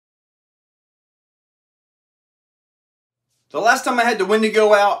The last time I had the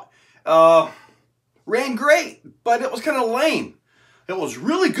Wendigo out, ran great, but it was kind of lame. It was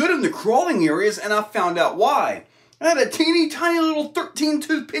really good in the crawling areas, and I found out why. I had a teeny tiny little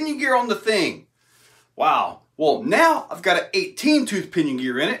 13-tooth pinion gear on the thing. Wow. Well, now I've got an 18-tooth pinion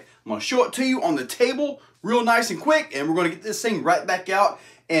gear in it. I'm going to show it to you on the table real nice and quick, and we're going to get this thing right back out,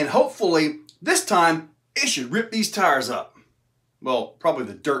 and hopefully this time it should rip these tires up. Well, probably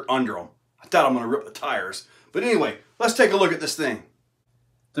the dirt under them. I thought I'm going to rip the tires. But anyway, let's take a look at this thing.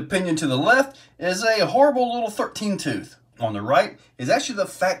 The pinion to the left is a horrible little 13-tooth. On the right is actually the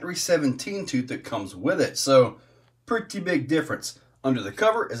factory 17-tooth that comes with it. So, pretty big difference. Under the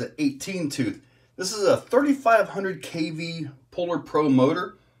cover is an 18-tooth. This is a 3500 kV Polar Pro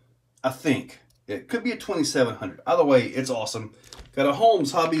motor, I think. It could be a 2700. Either way, it's awesome. Got a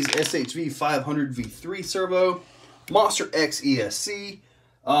Holmes Hobbies SHV 500 V3 servo, Monster X ESC.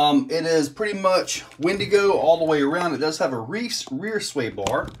 It is pretty much Wendigo all the way around. It does have a rear sway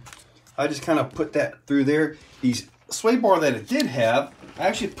bar. I just kind of put that through there. The sway bar that it did have, I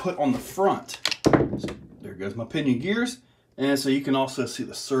actually put on the front. So there goes my pinion gears. And so you can also see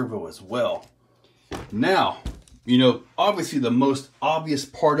the servo as well. Now, you know, obviously the most obvious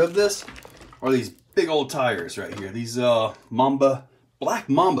part of this are these big old tires right here. These Mamba, Black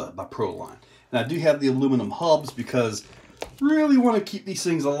Mamba by Proline. And I do have the aluminum hubs because really want to keep these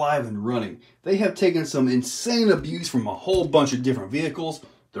things alive and running. They have taken some insane abuse from a whole bunch of different vehicles.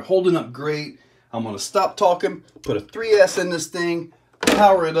 They're holding up great. I'm going to stop talking, put a 3S in this thing,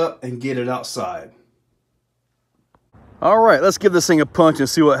 power it up, and get it outside. All right, let's give this thing a punch and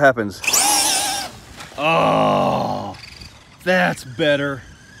see what happens. Oh, that's better.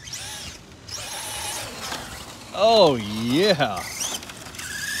 Oh, yeah.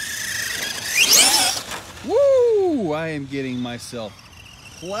 Woo! I am getting myself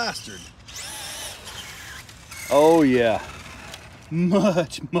plastered. Oh, yeah.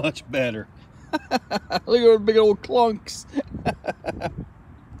 Much, much better. Look at those big old clunks.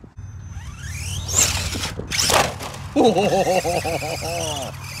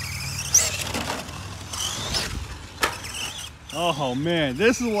 Oh man,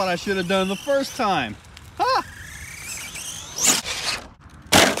 this is what I should have done the first time. Ha!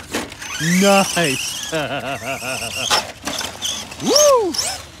 Nice. Woo!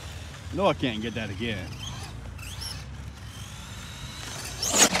 No, I can't get that again.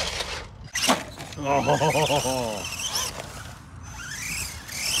 Oh.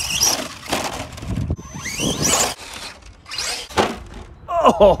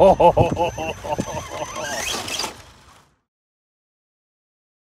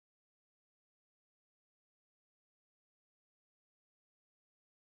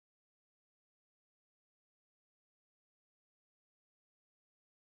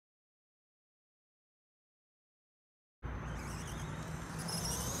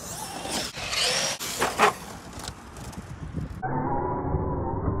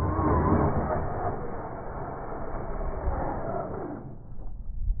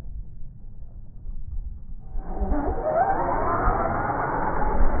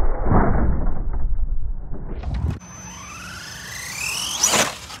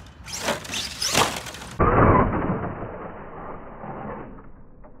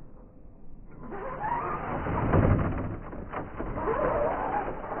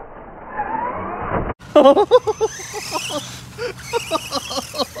 Oh.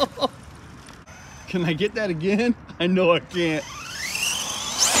 Can I get that again? I know I can't.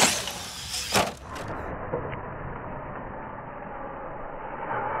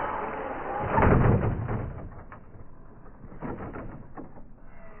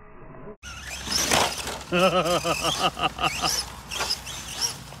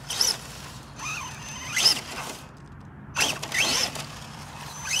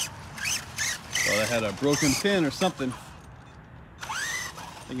 Thought I had a broken pin or something.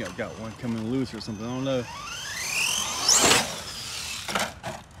 I think I've got one coming loose or something, I don't know.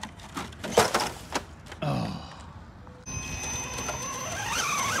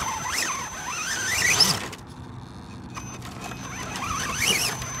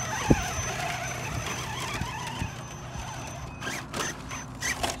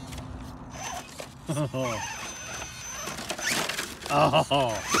 Oh.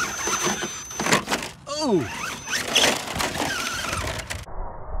 Oh. Oh.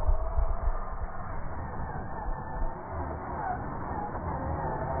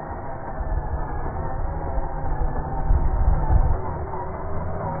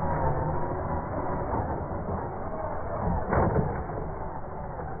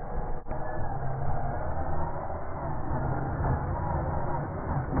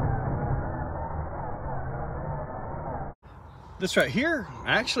 This right here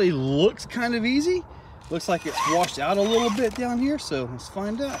actually looks kind of easy. Looks like it's washed out a little bit down here, so let's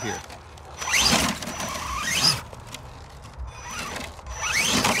find out here.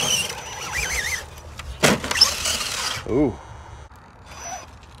 Ooh.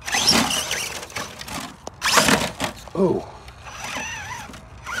 Ooh.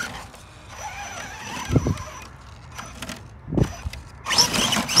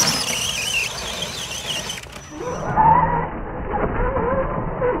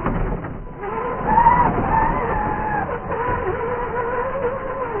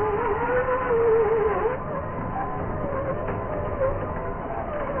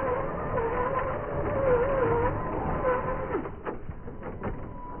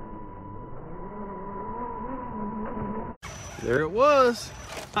 There it was.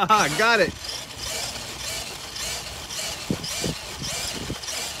 Haha, got it.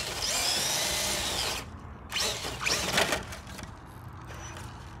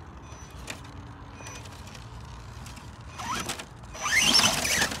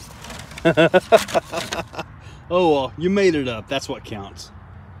 Oh well, you made it up. That's what counts.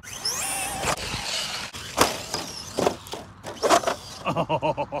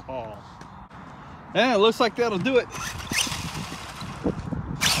 Oh. Yeah, it looks like that'll do it.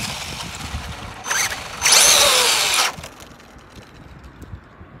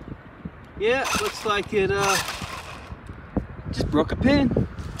 Yeah, looks like it just broke a pin.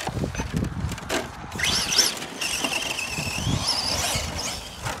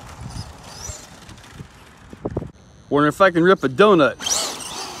 Wonder if I can rip a donut.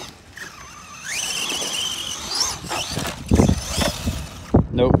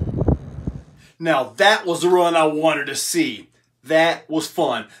 Nope. Now that was the run I wanted to see. That was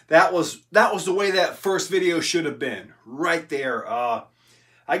fun. That was the way that first video should have been. Right there.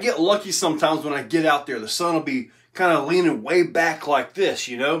 I get lucky sometimes when I get out there. The sun will be kind of leaning way back like this,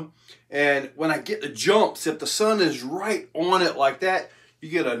 you know? And when I get the jumps, if the sun is right on it like that, you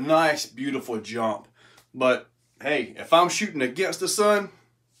get a nice, beautiful jump. But hey, if I'm shooting against the sun,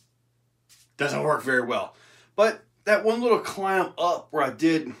 doesn't work very well. But that one little climb up where I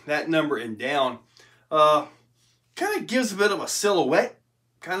did that number and down, kind of gives a bit of a silhouette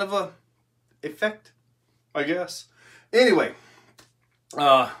kind of a effect, I guess. Anyway,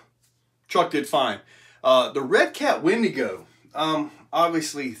 truck did fine. The Redcat Wendigo,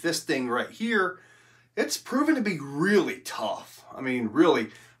 obviously this thing right here, it's proven to be really tough. I mean,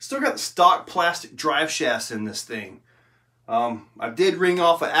 really. Still got the stock plastic drive shafts in this thing. I did ring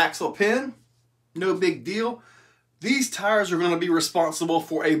off an axle pin. No big deal. These tires are going to be responsible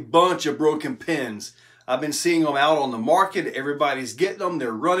for a bunch of broken pins. I've been seeing them out on the market. Everybody's getting them.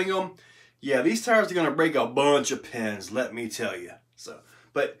 They're running them. Yeah, these tires are going to break a bunch of pins, let me tell you. So,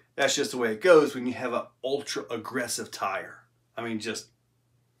 but that's just the way it goes when you have an ultra aggressive tire. I mean, just,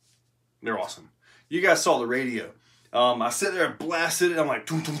 they're awesome. You guys saw the radio. I sit there and blasted it. I'm like,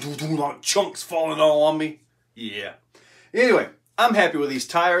 doom, doom, doom, doom, like chunks falling all on me. Yeah. Anyway, I'm happy with these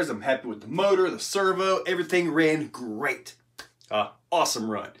tires. I'm happy with the motor, the servo. Everything ran great. Awesome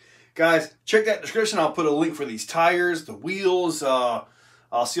run. Guys, check that description. I'll put a link for these tires, the wheels.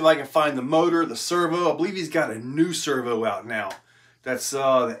 I'll see if I can find the motor, the servo. I believe he's got a new servo out now. That's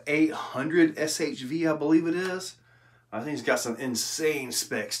the 800 SHV, I believe it is. I think he's got some insane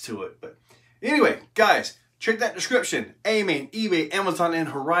specs to it. But anyway, guys, check that description. AMain, eBay, Amazon, and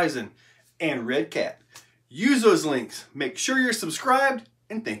Horizon, and Redcat. Use those links. Make sure you're subscribed,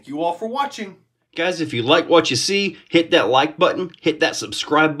 and thank you all for watching. Guys, if you like what you see, hit that like button, hit that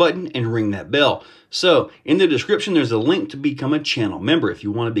subscribe button, and ring that bell. So, in the description, there's a link to become a channel member. If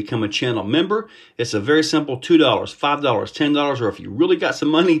you want to become a channel member, it's a very simple $2, $5, $10, or if you really got some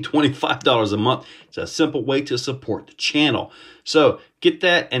money, $25 a month. It's a simple way to support the channel. So, get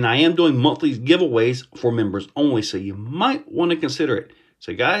that, and I am doing monthly giveaways for members only, so you might want to consider it.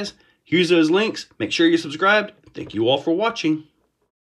 So, guys, use those links. Make sure you're subscribed. Thank you all for watching.